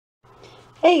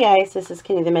Hey guys, this is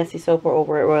Kenny the Messy Soaper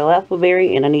over at Royal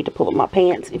Appleberry, and I need to pull up my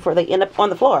pants before they end up on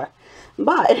the floor.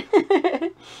 But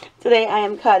today I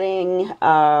am cutting,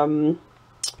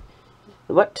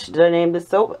 what did I name this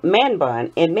soap? Man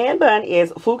Bun. And Man Bun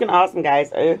is fucking awesome, guys.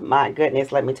 Oh my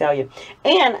goodness, let me tell you.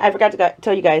 And I forgot to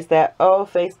tell you guys that,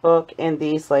 Facebook and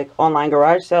these like online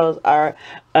garage sales are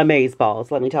amazeballs,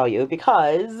 let me tell you.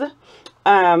 Because,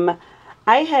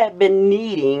 I had been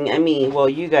needing, well,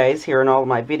 you guys hear in all of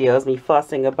my videos me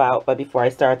fussing about, but before I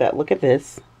start that, look at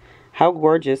this. How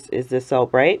gorgeous is this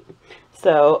soap, right?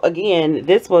 So, again,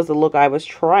 this was the look I was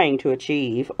trying to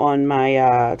achieve on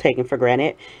my Taken for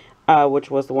Granted,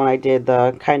 which was the one I did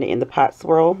the kind of in the pot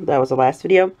swirl. That was the last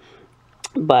video.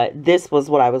 But this was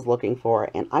what I was looking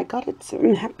for, and I got it, so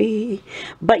I'm happy.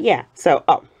 But yeah, so,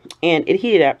 and it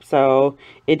heated up, so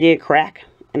it did crack.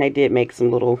 And I did make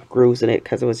some little grooves in it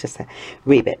because it was just a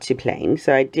wee bit too plain.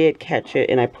 So I did catch it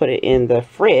and I put it in the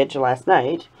fridge last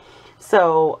night.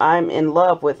 So I'm in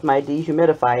love with my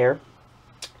dehumidifier.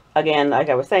 Again, like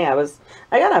I was saying,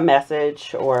 I got a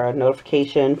message or a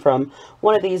notification from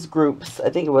one of these groups. I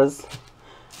think it was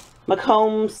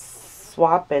Macomb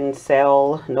Swap and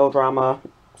Sell, No Drama,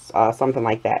 something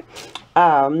like that.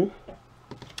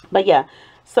 But yeah.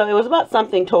 So it was about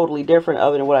something totally different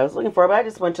other than what I was looking for, but I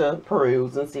just went to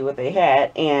peruse and see what they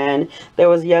had. And there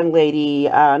was a young lady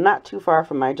not too far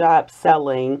from my job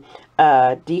selling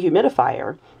a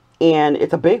dehumidifier, and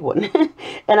it's a big one.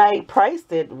 And I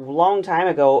priced it a long time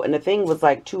ago, and the thing was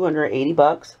like 280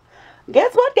 bucks.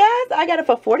 Guess what, guys? I got it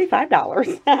for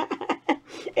 $45.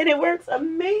 And it works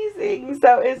amazing.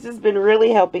 So it's just been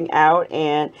really helping out,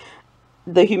 and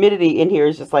the humidity in here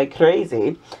is just like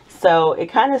crazy. So it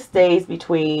kind of stays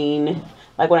between,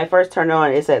 like when I first turn it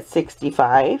on, it's at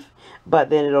 65,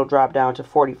 but then it'll drop down to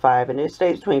 45, and it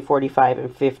stays between 45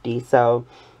 and 50. So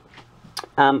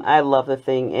I love the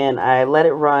thing, and I let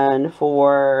it run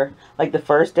for like the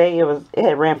first day. It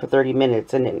had ran for 30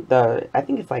 minutes, and I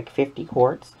think it's like 50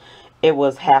 quarts. It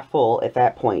was half full at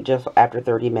that point, just after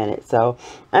 30 minutes. So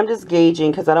I'm just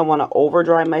gauging because I don't want to over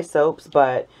dry my soaps,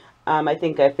 but I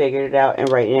think I figured it out, and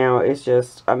right now it's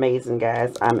just amazing,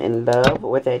 guys. I'm in love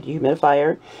with that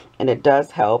dehumidifier, and it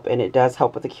does help, and it does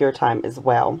help with the cure time as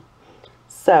well.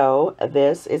 So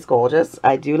this is gorgeous.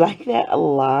 I do like that a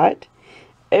lot.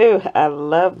 Oh, I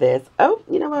love this. Oh,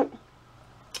 you know what?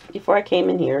 Before I came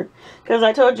in here, because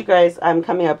I told you guys I'm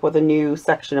coming up with a new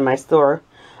section in my store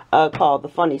called the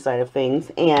funny side of things,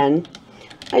 and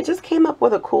I just came up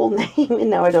with a cool name, and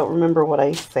now I don't remember what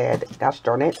I said. Gosh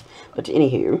darn it. But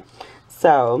anywho,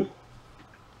 so,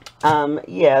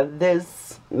 yeah,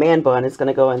 this Man Bun is going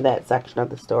to go in that section of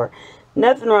the store.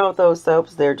 Nothing wrong with those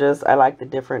soaps. They're just, I like the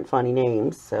different funny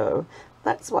names. So,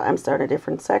 that's why I'm starting a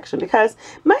different section. Because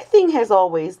my thing has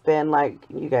always been, like,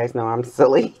 you guys know I'm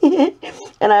silly.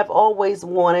 And I've always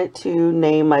wanted to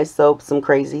name my soap some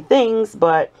crazy things,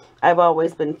 but I've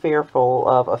always been fearful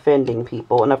of offending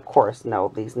people. And of course,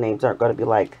 no, these names aren't going to be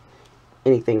like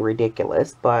anything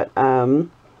ridiculous. But I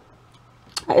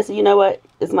said, you know what?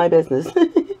 It's my business.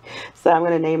 So I'm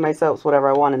going to name my soaps whatever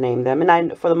I want to name them.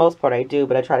 And for the most part, I do.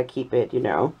 But I try to keep it,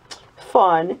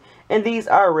 fun. And these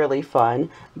are really fun.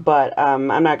 But I'm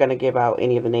not going to give out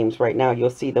any of the names right now.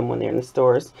 You'll see them when they're in the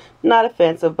stores. Not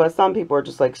offensive, but some people are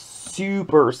just like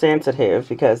super sensitive.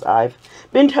 Because I've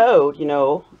been told,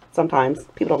 sometimes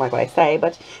people don't like what I say,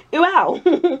 but wow,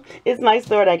 it's my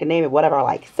store and I can name it whatever I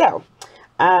like. So,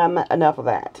 enough of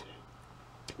that.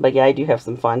 But yeah, I do have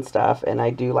some fun stuff, and I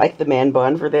do like the Man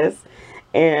Bun for this.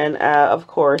 And, of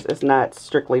course, it's not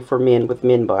strictly for men with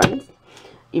men buns.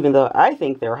 Even though I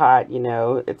think they're hot,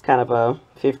 it's kind of a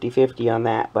 50-50 on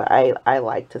that. But I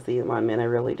like to see them on men, I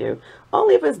really do.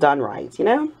 Only if it's done right,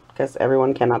 because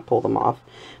everyone cannot pull them off.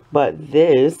 But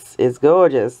this is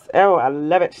gorgeous. Oh, I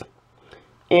love it.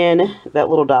 And that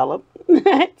little dollop.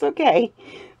 It's okay.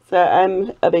 So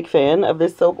I'm a big fan of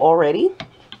this soap already.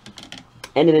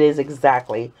 And it is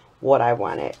exactly what I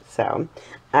wanted. So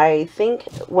I think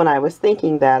when I was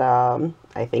thinking that,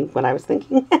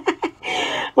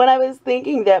 when I was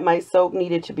thinking that my soap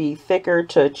needed to be thicker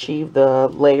to achieve the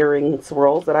layering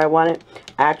swirls that I wanted,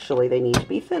 actually they need to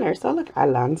be thinner. So look, I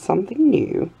learned something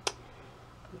new.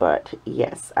 But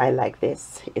yes, I like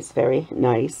this. It's very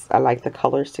nice. I like the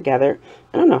colors together.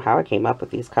 I don't know how I came up with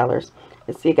these colors.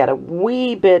 Let's see, I got a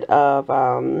wee bit of,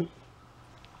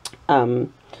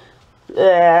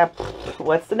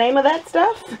 what's the name of that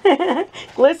stuff?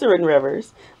 Glycerin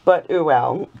Rivers. But, ooh,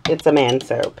 well, it's a man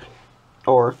soap.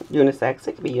 Or unisex.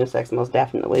 It could be unisex most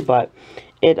definitely. But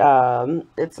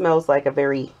it smells like a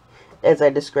very, as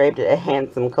I described it, a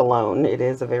handsome cologne. It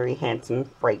is a very handsome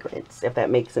fragrance, if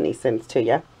that makes any sense to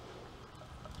you.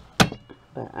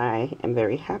 But I am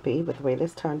very happy with the way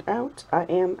this turned out. I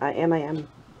am.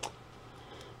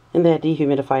 And that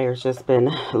dehumidifier has just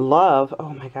been love. Oh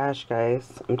my gosh,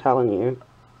 guys. I'm telling you.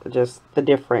 Just the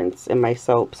difference in my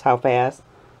soaps. How fast.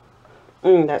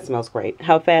 That smells great.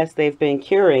 How fast they've been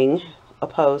curing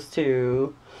opposed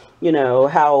to, you know,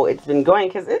 how it's been going.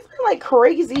 Because it's been like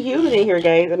crazy humid in here,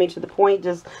 guys. I mean, to the point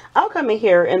just, I'll come in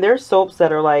here and there's soaps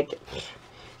that are like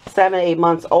 7, 8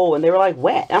 months old. And they were like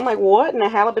wet. I'm like, what in the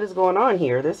halibut is going on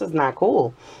here? This is not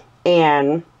cool.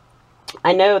 And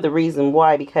I know the reason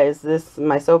why, because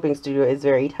my soaping studio is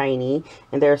very tiny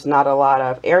and there's not a lot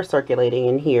of air circulating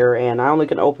in here, and I only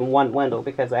can open one window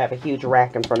because I have a huge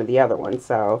rack in front of the other one.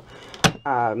 So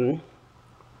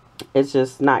it's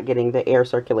just not getting the air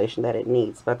circulation that it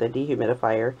needs. But the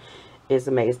dehumidifier is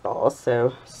amazeballs.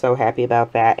 So happy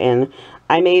about that. And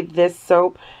I made this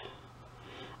soap,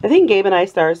 I think Gabe and I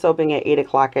started soaping at 8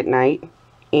 o'clock at night.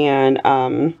 And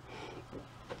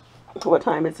what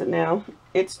time is it now?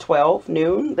 It's 12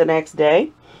 noon the next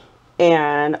day.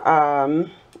 And I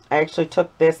actually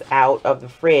took this out of the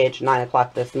fridge 9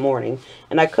 o'clock this morning.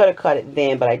 And I could have cut it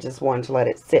then, but I just wanted to let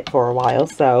it sit for a while.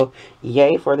 So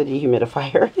yay for the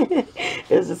dehumidifier.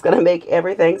 It's just going to make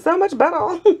everything so much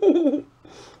better.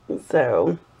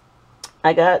 So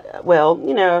I got, well,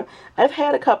 you know, I've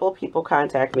had a couple of people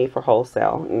contact me for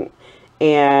wholesale.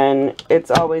 And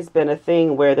it's always been a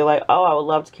thing where they're like, oh, I would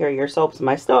love to carry your soaps in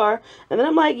my store. And then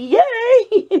I'm like,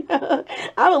 yay! You know,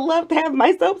 I would love to have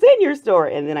my soaps in your store.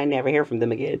 And then I never hear from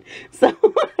them again. So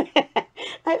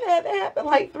I've had that happen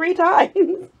like 3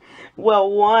 times.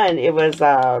 Well, one, it was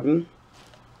a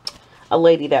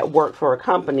lady that worked for a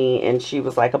company, and she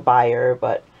was like a buyer,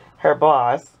 but her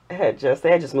boss they had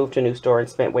just moved to a new store and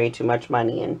spent way too much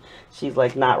money. And she's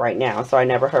like, not right now. So I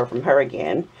never heard from her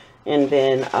again. And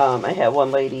then I had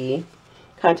one lady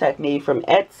contact me from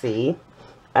Etsy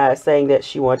saying that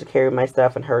she wanted to carry my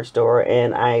stuff in her store.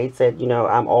 And I said, you know,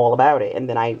 I'm all about it. And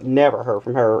then I never heard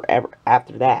from her ever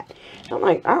after that. I'm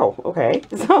like, oh, okay.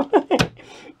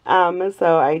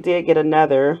 So I did get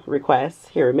another request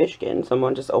here in Michigan.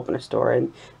 Someone just opened a store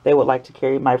and they would like to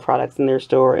carry my products in their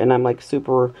store. And I'm like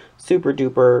super, super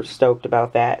duper stoked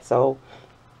about that. So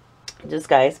just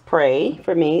guys pray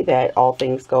for me that all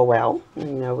things go well. You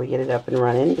know, we get it up and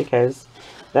running, because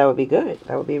that would be good.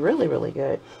 That would be really, really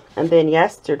good. And then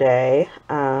yesterday,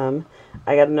 I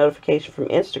got a notification from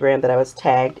Instagram that I was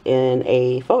tagged in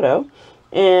a photo.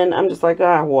 And I'm just like,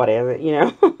 whatever, you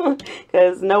know,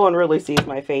 because no one really sees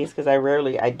my face, because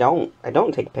I don't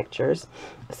take pictures.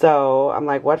 So I'm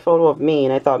like, what photo of me?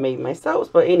 And I thought maybe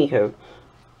myself. But anywho,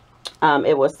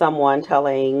 it was someone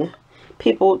telling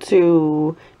people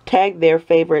to tag their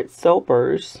favorite soap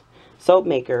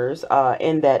makers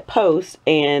in that post,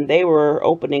 and they were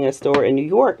opening a store in New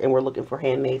York and were looking for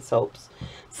handmade soaps.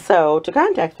 So to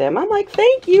contact them, I'm like,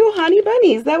 thank you, honey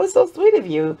bunnies. That was so sweet of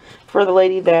you, for the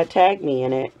lady that tagged me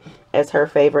in it as her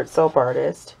favorite soap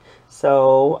artist.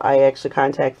 So I actually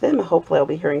contact them, and hopefully I'll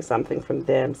be hearing something from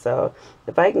them. So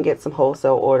if I can get some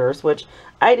wholesale orders, which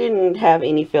I didn't have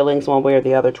any feelings one way or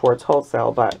the other towards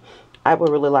wholesale, but I would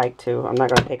really like to. I'm not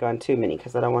going to take on too many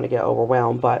because I don't want to get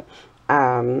overwhelmed. But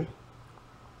the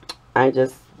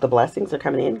blessings are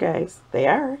coming in, guys. They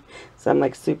are. So I'm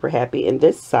like super happy. And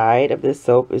this side of this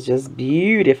soap is just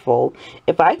beautiful.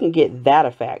 If I can get that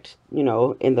effect, you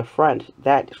know, in the front,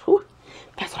 that's what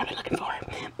I've been looking for.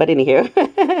 But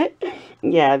anywho,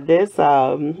 yeah, this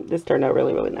turned out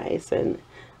really, really nice. And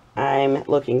I'm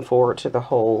looking forward to the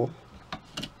whole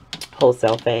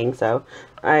wholesale thing. So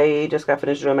I just got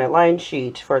finished doing my line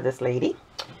sheet for this lady,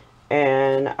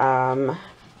 and I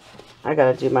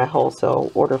gotta do my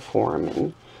wholesale order form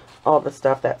and all the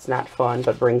stuff that's not fun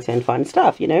but brings in fun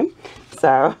stuff, you know.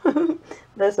 So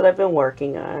that's what I've been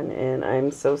working on, and I'm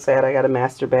so sad I got a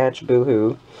master batch.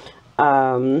 Boo-hoo.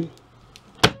 I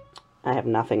have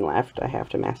nothing left. I have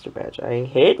to master batch. I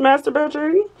hate master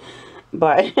batching.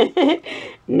 But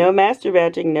no master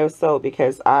batching, no soap,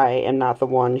 because I am not the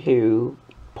one who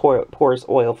pours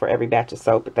oil for every batch of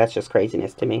soap. That's just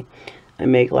craziness to me. I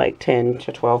make like 10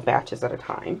 to 12 batches at a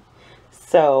time.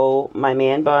 So my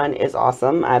man bun is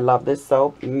awesome. I love this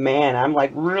soap. Man, I'm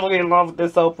like really in love with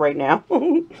this soap right now.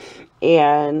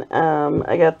 And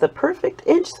I got the perfect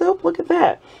inch soap. Look at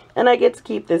that. And I get to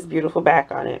keep this beautiful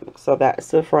back on it. So that's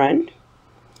the front,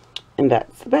 and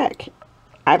that's the back.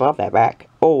 I love that back.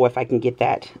 Oh, if I can get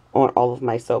that on all of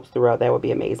my soaps throughout, that would be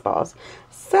amazeballs.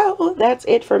 So that's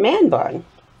it for man bun.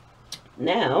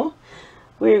 Now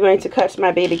we're going to cut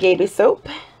my baby Gabes soap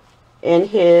in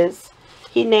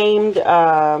he named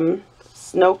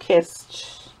Snow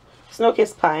Kissed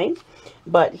Pine,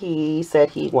 but he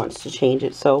said he wants to change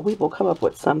it, so we will come up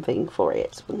with something for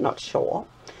it. I'm not sure,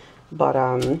 but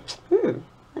I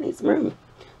need some room,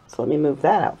 so let me move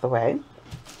that out of the way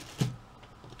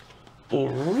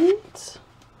and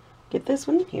get this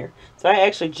one in here. So I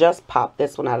actually just popped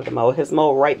this one out of the mold. His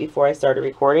mold right before I started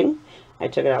recording. I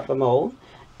took it out of the mold,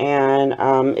 and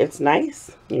it's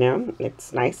nice, you know,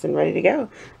 it's nice and ready to go.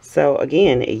 So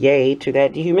again, yay to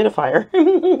that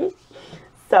dehumidifier.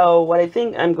 So what I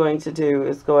think I'm going to do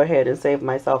is go ahead and save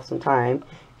myself some time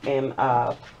and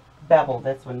bevel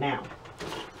this one now.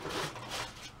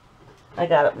 I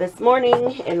got up this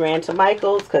morning and ran to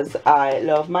Michael's because I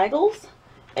love Michael's,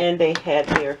 and they had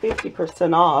their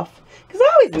 50% off, because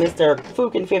I always miss their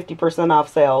fucking 50%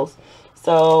 off sales.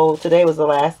 So today was the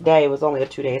last day. It was only a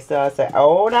 2-day sale. I said,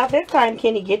 oh, not this time,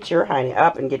 Kenny, get your honey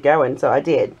up and get going. So I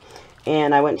did.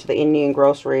 And I went to the Indian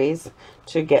groceries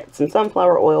to get some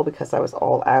sunflower oil because I was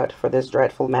all out for this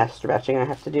dreadful master batching I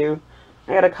have to do.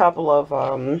 I got a couple of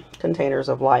containers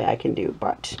of lye I can do,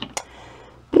 but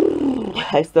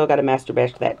I still got to master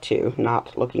batch that too.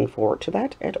 Not looking forward to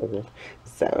that at all.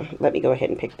 So let me go ahead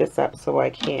and pick this up so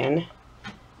I can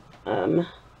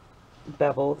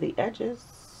bevel the edges.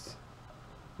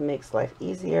 Makes life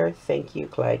easier. Thank you,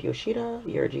 Clyde Yoshida.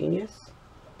 You're a genius,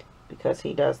 because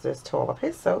he does this to all of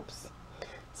his soaps.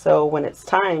 So when it's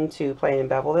time to plane and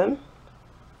bevel them,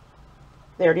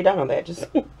 they're already done on the edges,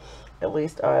 at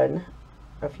least on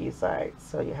a few sides,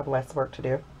 so you have less work to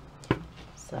do.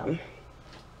 So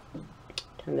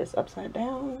turn this upside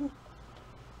down.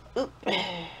 Oop.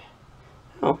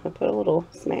 Oh, I put a little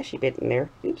smashy bit in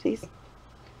there. Oopsies.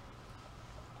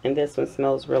 And this one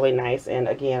smells really nice. And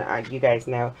again, you guys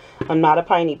know I'm not a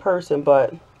piney person,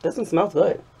 but this one smells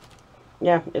good.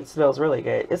 Yeah, it smells really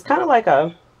good. It's kind of like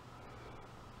a,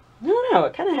 I don't know,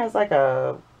 it kind of has like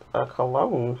a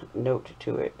cologne note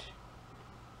to it.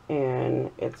 And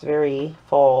it's very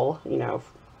fall, you know,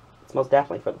 it's most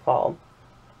definitely for the fall.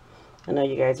 I know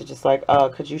you guys are just like,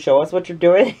 could you show us what you're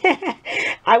doing?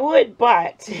 I would,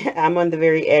 but I'm on the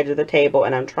very edge of the table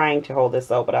and I'm trying to hold this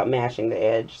up without mashing the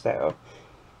edge, so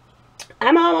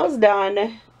I'm almost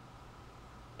done.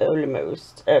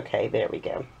 Almost. Okay, there we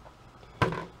go.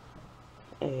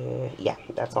 Yeah,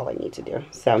 that's all I need to do.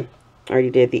 So I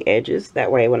already did the edges.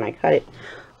 That way when I cut it,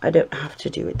 I don't have to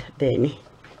do it then.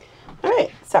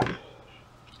 Alright, so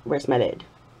where's my lid?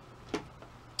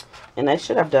 And I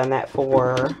should have done that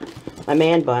for my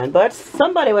man bun, but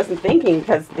somebody wasn't thinking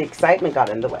because the excitement got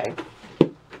in the way.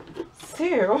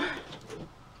 So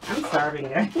I'm starving,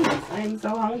 guys. I'm so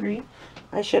hungry.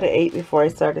 I should have ate before I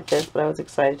started this, but I was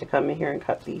excited to come in here and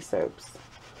cut these soaps.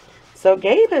 So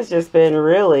Gabe has just been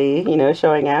really, you know,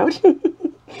 showing out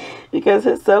because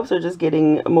his soaps are just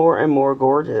getting more and more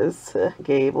gorgeous.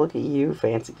 Gabe, look at you,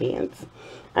 fancy pants.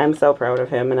 I'm so proud of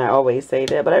him, and I always say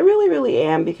that, but I really, really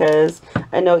am, because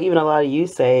I know even a lot of you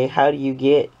say, how do you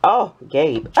get, oh,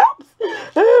 Gabe, oops,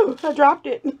 oh, I dropped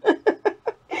it.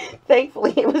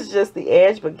 Thankfully, it was just the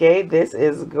edge, but Gabe, this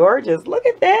is gorgeous. Look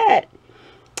at that.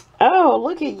 Oh,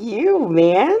 look at you,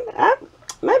 man.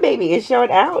 My baby is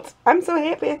showing out. I'm so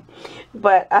happy.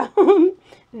 But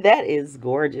that is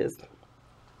gorgeous.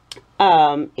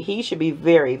 He should be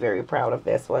very, very proud of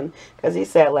this one, because he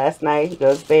said last night, he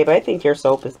goes, babe, I think your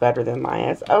soap is better than mine.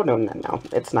 I said, oh, no, no, no,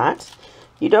 it's not.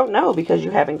 You don't know because you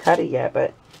haven't cut it yet,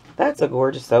 but that's a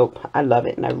gorgeous soap. I love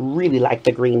it, and I really like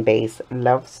the green base.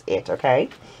 Loves it, okay?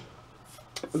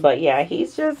 But yeah,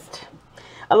 he's just,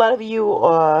 a lot of you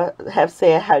have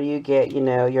said, how do you get, you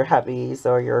know, your hubbies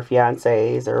or your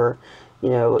fiancés or, you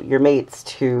know, your mates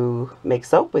to make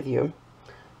soap with you?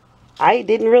 I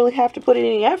didn't really have to put in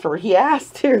any effort. He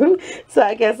asked to. So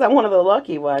I guess I'm one of the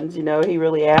lucky ones. You know, he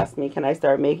really asked me, can I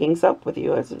start making soap with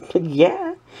you? I said,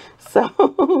 yeah.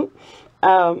 So,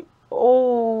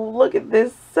 oh, look at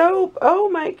this soap. Oh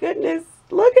my goodness.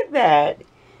 Look at that.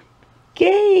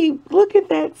 Gabe, look at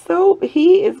that soap.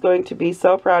 He is going to be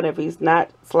so proud if he's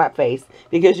not slap face,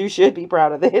 because you should be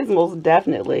proud of this, most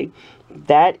definitely.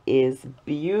 That is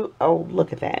beautiful. Oh,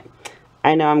 look at that.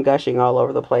 I know I'm gushing all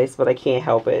over the place, but I can't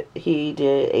help it. He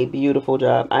did a beautiful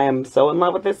job. I am so in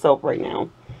love with this soap right now.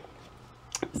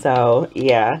 So,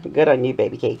 yeah, good on you,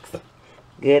 baby cakes.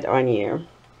 Good on you.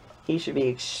 He should be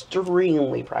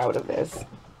extremely proud of this.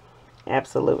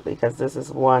 Absolutely, because this is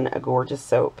a gorgeous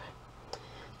soap.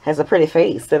 Has a pretty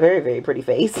face, a very, very pretty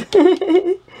face.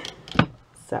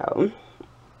 So,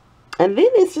 and then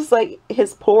it's just like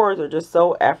his pores are just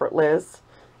so effortless.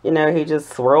 You know, he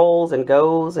just swirls and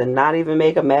goes and not even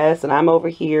make a mess. And I'm over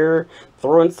here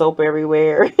throwing soap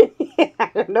everywhere.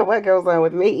 I don't know what goes on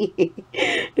with me.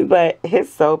 But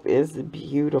his soap is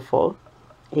beautiful.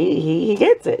 He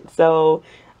gets it. So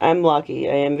I'm lucky.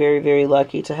 I am very, very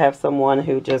lucky to have someone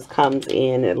who just comes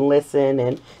in and listen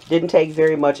and didn't take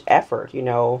very much effort, you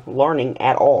know, learning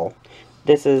at all.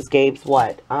 This is Gabe's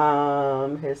what?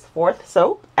 His 4th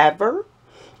soap ever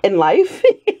in life.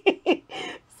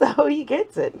 So he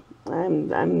gets it.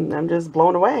 I'm just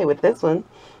blown away with this one.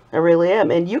 I really am.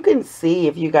 And you can see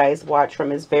if you guys watch from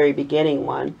his very beginning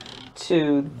one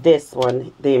to this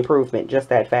one, the improvement just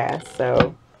that fast.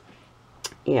 So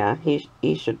yeah,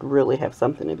 he should really have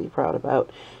something to be proud about.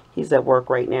 He's at work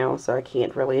right now, so I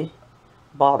can't really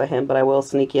bother him, but I will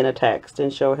sneak in a text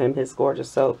and show him his gorgeous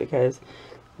soap, because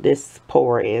this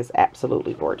pour is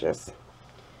absolutely gorgeous.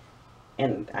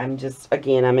 And I'm just,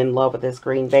 again, I'm in love with this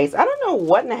green base. I don't know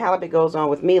what in the hell it goes on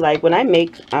with me. Like, when I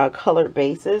make colored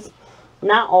bases,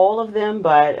 not all of them,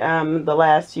 but the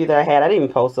last few that I had, I didn't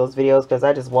even post those videos because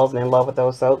I just wasn't in love with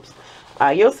those soaps.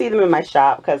 You'll see them in my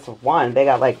shop because, one, they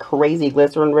got like crazy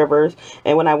glycerin rivers.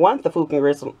 And when I want the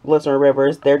Fukin glycerin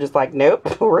rivers, they're just like,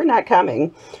 nope, we're not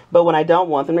coming. But when I don't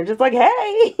want them, they're just like,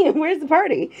 hey, where's the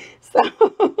party?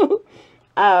 So,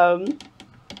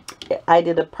 I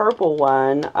did a purple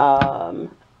one.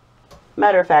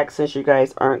 Matter of fact, since you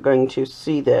guys aren't going to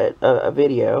see that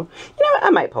video, you know, I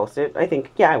might post it. I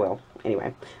think, yeah, I will.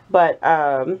 Anyway, but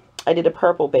I did a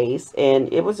purple base,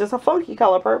 and it was just a funky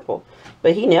color purple.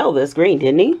 But he nailed this green,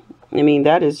 didn't he? I mean,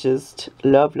 that is just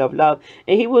love, love, love.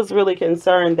 And he was really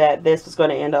concerned that this was going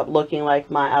to end up looking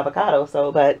like my avocado.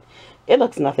 So, but it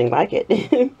looks nothing like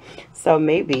it. So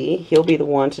maybe he'll be the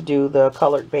one to do the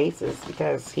colored bases,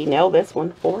 because he nailed this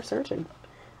one for certain.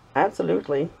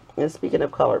 Absolutely. And speaking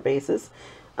of colored bases,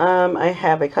 I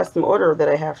have a custom order that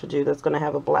I have to do that's going to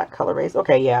have a black color base.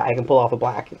 Okay, yeah, I can pull off a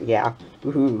black. Yeah.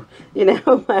 Woohoo. You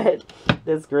know, but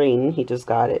this green, he just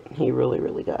got it. He really,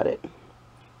 really got it.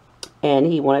 And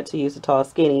he wanted to use the tall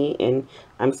skinny, and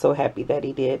I'm so happy that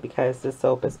he did, because this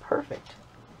soap is perfect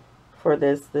for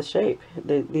this shape.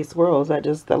 These swirls, that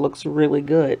looks really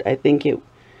good. I think it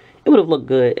would have looked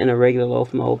good in a regular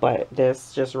loaf mold, but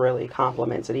this just really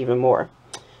complements it even more.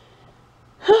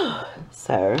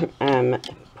 So I'm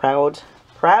proud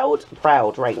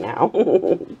right now.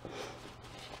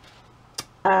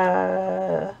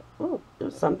 Oh,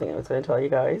 there's something I was going to tell you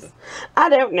guys. I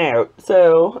don't know.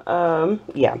 So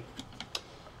yeah,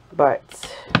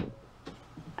 but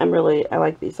I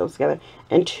like these soaps together.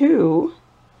 And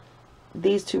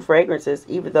these two fragrances,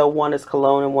 even though one is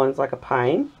cologne and one's like a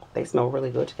pine, they smell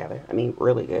really good together. I mean,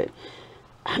 really good.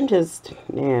 I'm just,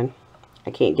 man,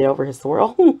 I can't get over his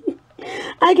swirl.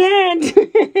 I can't.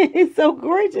 It's so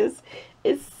gorgeous.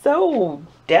 It's so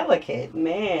delicate.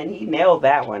 Man, he nailed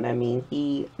that one. I mean,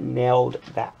 he nailed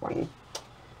that one.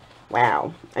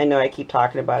 Wow. I know I keep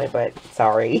talking about it, but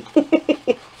sorry.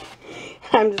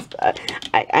 I'm just,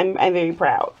 I'm very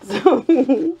proud. So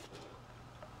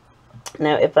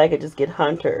now, if I could just get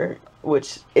Hunter,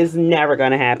 which is never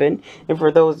going to happen. And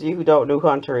for those of you who don't know who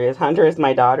Hunter is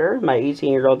my daughter, my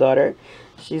 18-year-old daughter.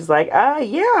 She's like,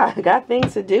 yeah, I got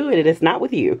things to do, and it's not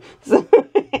with you. So,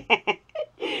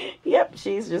 yep,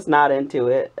 she's just not into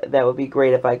it. That would be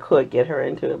great if I could get her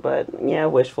into it, but yeah,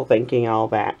 wishful thinking, all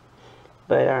that.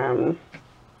 But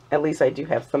at least I do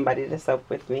have somebody to soap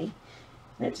with me.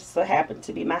 And it just so happened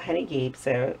to be my honey Gabe,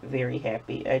 so very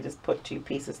happy. I just put two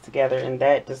pieces together, and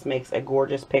that just makes a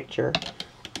gorgeous picture.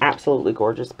 Absolutely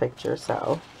gorgeous picture.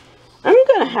 So I'm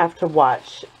gonna have to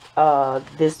watch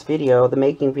this video, the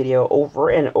making video, over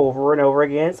and over and over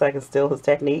again, so I can steal his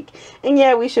technique. And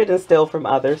yeah, we shouldn't steal from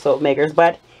other soap makers,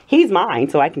 but he's mine,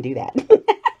 so I can do that.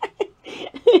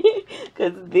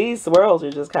 Because these swirls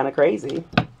are just kind of crazy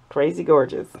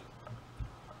gorgeous.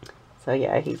 So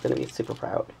yeah, he's gonna be super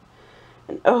proud.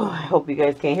 And oh, I hope you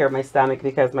guys can't hear my stomach,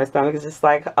 because my stomach is just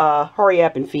like, hurry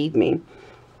up and feed me.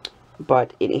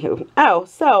 But anywho, oh,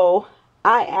 so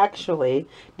I actually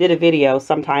did a video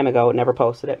some time ago, never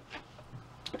posted it.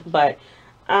 But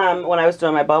when I was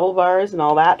doing my bubble bars and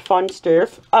all that fun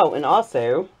stuff. Oh, and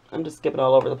also, I'm just skipping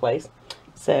all over the place.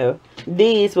 So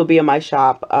these will be in my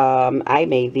shop. I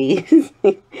made these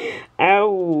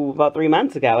about 3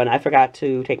 months ago, and I forgot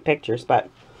to take pictures. But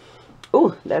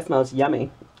ooh, that smells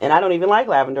yummy. And I don't even like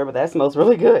lavender, but that smells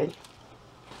really good.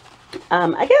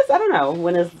 I guess, I don't know,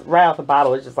 when it's right out the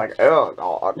bottle, it's just like, oh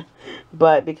god.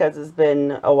 But because it's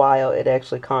been a while, it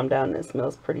actually calmed down and it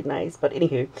smells pretty nice. But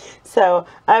anywho, so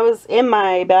I was in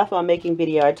my bath bomb making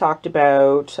video, I talked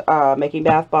about making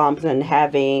bath bombs and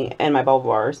and my bubble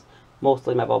bars,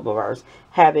 mostly my bubble bars,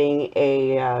 having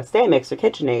a stand mixer,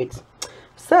 KitchenAids.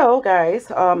 So guys,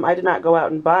 I did not go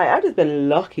out and buy. I've just been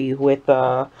lucky with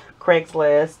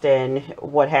Craigslist and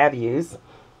what have yous.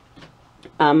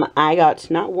 I got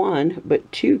not one,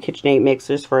 but two KitchenAid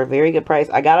mixers for a very good price.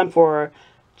 I got them for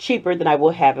cheaper than I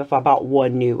will have if I bought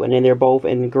one new one, and they're both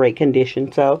in great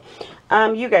condition. So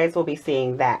you guys will be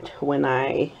seeing that when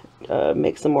I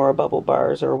make some more bubble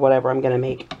bars or whatever I'm gonna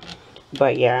make.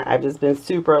 But yeah, I've just been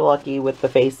super lucky with the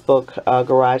Facebook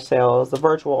garage sales, the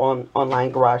virtual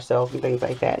online garage sales and things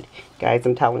like that. Guys,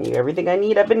 I'm telling you, everything I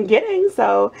need I've been getting.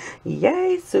 So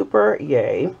yay, super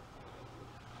yay.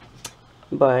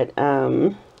 But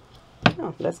oh,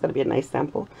 that's going to be a nice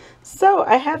sample. So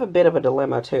I have a bit of a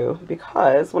dilemma too,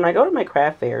 because when I go to my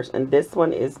craft fairs, and this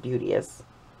one is beauteous.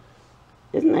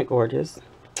 Isn't that gorgeous?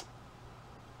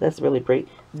 That's really pretty.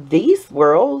 These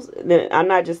swirls, I'm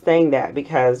not just saying that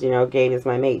because, you know, Gabe is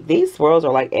my mate. These swirls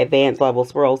are like advanced level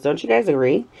swirls. Don't you guys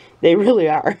agree? They really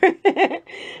are.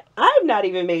 I've not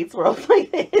even made swirls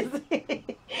like this.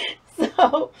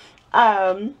 So,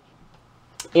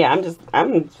 yeah,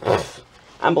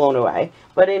 I'm blown away.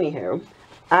 But anywho,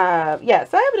 yeah,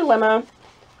 so I have a dilemma.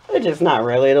 It's just not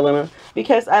really a dilemma,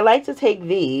 because I like to take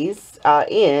these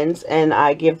ends and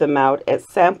I give them out as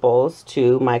samples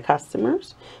to my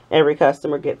customers. Every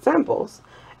customer gets samples,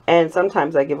 and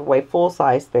sometimes I give away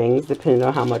full-size things depending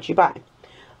on how much you buy.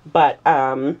 But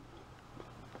I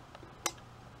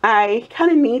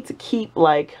kind of need to keep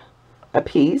like a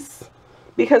piece,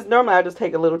 because normally I just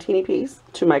take a little teeny piece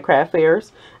to my craft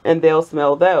fairs and they'll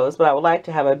smell those. But I would like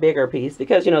to have a bigger piece,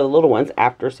 because, you know, the little ones,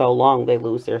 after so long, they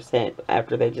lose their scent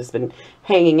after they've just been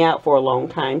hanging out for a long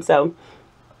time. So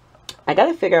I got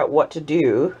to figure out what to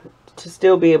do to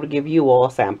still be able to give you all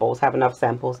samples, have enough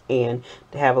samples, and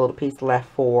to have a little piece left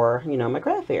for, you know, my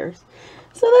craft fairs.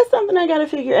 So that's something I got to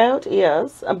figure out,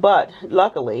 yes. But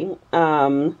luckily,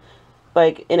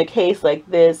 like in a case like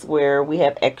this where we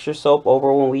have extra soap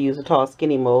over when we use the tall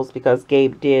skinny molds, because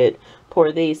Gabe did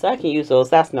pour these, so I can use those,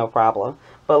 that's no problem.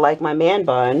 But like my man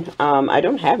bun, I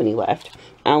don't have any left.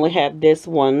 I only have this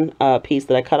one piece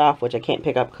that I cut off, which I can't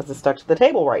pick up because it's stuck to the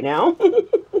table right now.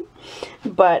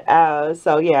 But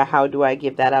so yeah, how do I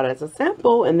give that out as a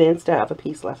sample and then still have a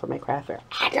piece left for my craft fair?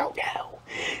 I don't know.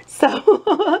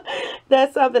 So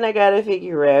that's something I gotta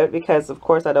figure out, because of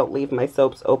course I don't leave my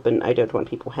soaps open. I don't want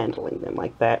people handling them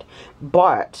like that.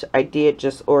 But I did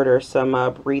just order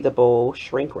some breathable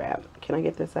shrink wrap. Can I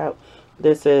get this out?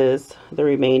 This is the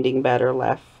remaining batter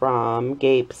left from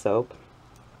Gabes soap.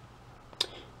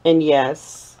 And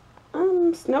yes,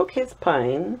 Snow Kiss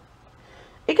Pine.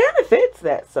 It kind of fits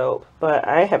that soap, but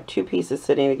I have two pieces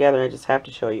sitting together. I just have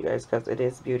to show you guys because it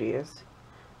is beauteous.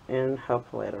 And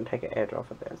hopefully I don't take an edge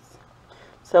off of this.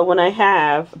 So when I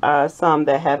have some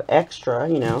that have extra,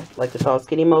 you know, like the tall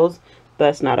skinny molds,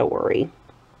 that's not a worry.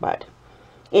 But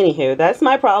anywho, that's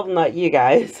my problem, not you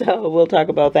guys. So we'll talk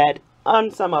about that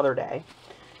on some other day.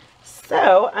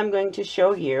 So I'm going to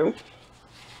show you.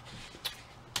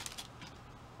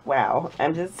 Wow,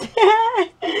 I'm just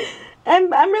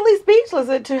I'm really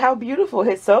speechless to how beautiful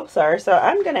his soaps are. So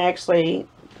I'm going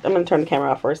to turn the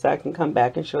camera off for a second, come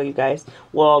back and show you guys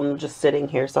while I'm just sitting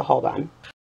here. So hold on.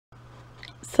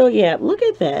 So yeah, look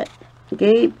at that.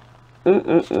 Gabe,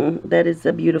 that is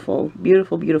a beautiful,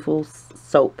 beautiful, beautiful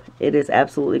soap. It is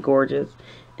absolutely gorgeous.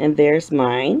 And there's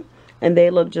mine. And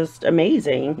they look just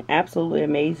amazing. Absolutely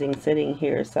amazing sitting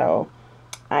here. So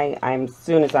as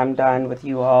soon as I'm done with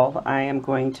you all, I am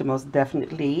going to most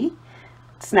definitely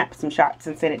snap some shots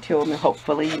and send it to him, and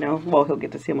hopefully, you know, well, he'll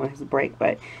get to see him on his break,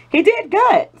 but he did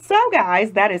good. So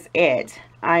guys, that is it.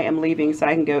 I am leaving so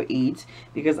I can go eat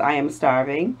because I am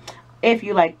starving. If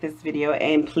you like this video,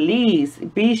 and please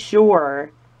be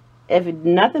sure, if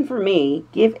nothing for me,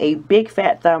 give a big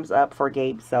fat thumbs up for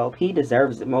Gabe soap. He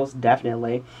deserves it, most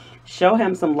definitely. Show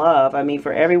him some love. I mean,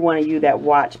 for every one of you that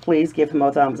watch, please give him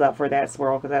a thumbs up for that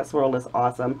swirl, because that swirl is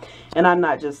awesome. And I'm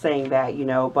not just saying that, you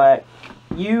know, but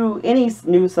any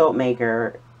new soap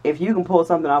maker, if you can pull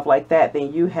something off like that,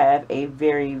 then you have a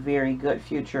very, very good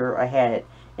future ahead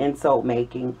in soap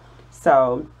making.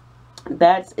 So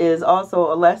that is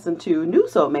also a lesson to new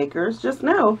soap makers. Just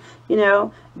know, you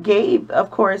know, Gabe,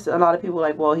 of course, a lot of people are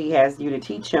like, well, he has you to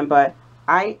teach him, but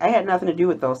I had nothing to do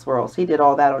with those swirls. He did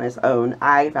all that on his own.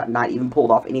 I've not even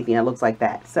pulled off anything that looks like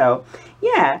that. So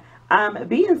yeah,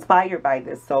 be inspired by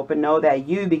this soap, and know that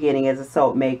you, beginning as a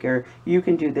soap maker, you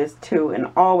can do this too.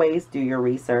 And always do your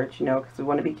research, you know, because we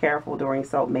want to be careful during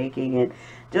soap making. And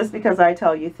just because I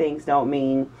tell you things don't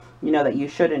mean, you know, that you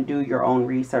shouldn't do your own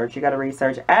research. You got to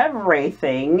research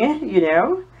everything, you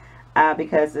know,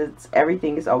 because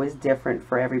everything is always different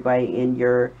for everybody in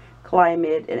your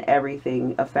climate, and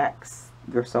everything affects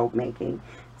your soap making.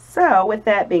 So with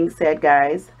that being said,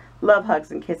 guys, love, hugs,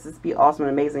 and kisses. Be awesome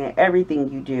and amazing at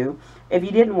everything you do. If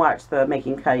you didn't watch the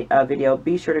making video,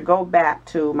 be sure to go back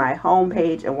to my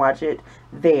homepage and watch it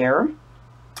there.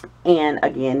 And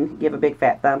again, give a big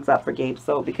fat thumbs up for Gabe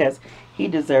soap because he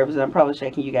deserves it. I'm probably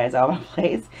shaking you guys all over the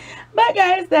place. But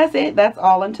guys, that's it. That's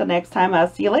all until next time. I'll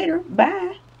see you later.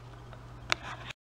 Bye.